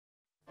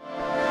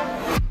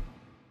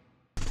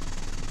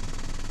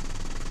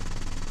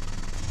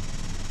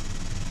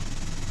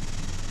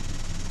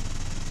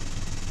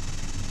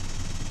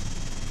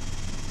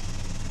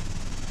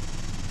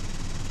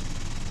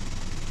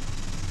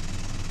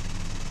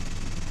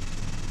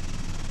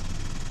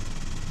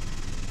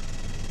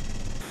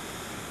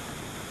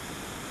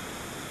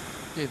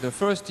Okay, the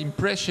first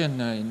impression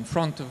in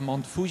front of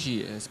Mount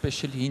Fuji,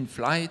 especially in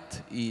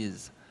flight,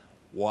 is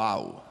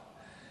wow.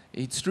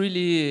 It's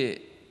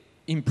really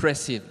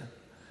impressive.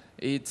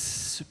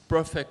 It's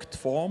perfect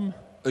form,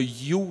 a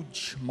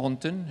huge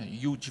mountain, a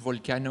huge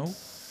volcano,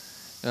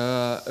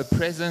 a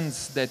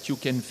presence that you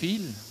can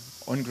feel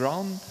on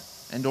ground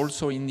and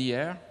also in the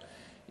air.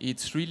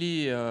 It's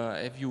really,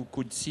 if you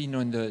could see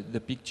on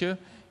the picture,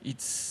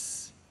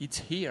 it's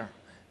here,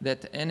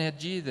 that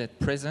energy, that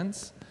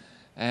presence.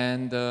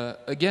 And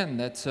again,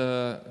 that's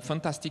a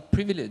fantastic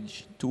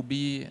privilege to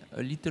be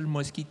a little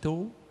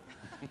mosquito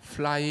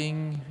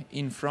flying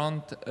in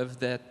front of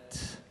that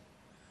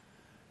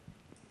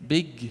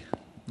big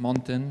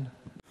mountain.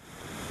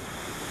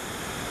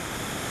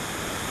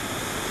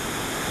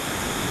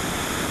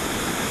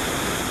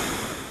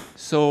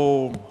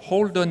 So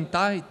hold on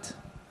tight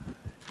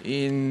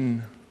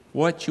in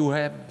what you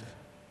have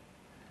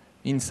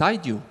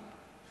inside you.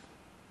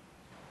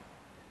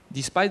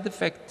 Despite the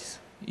fact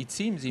it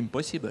seems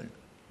impossible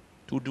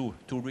to do,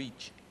 to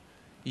reach,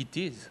 it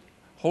is.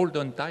 Hold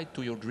on tight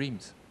to your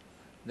dreams.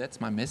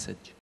 That's my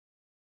message.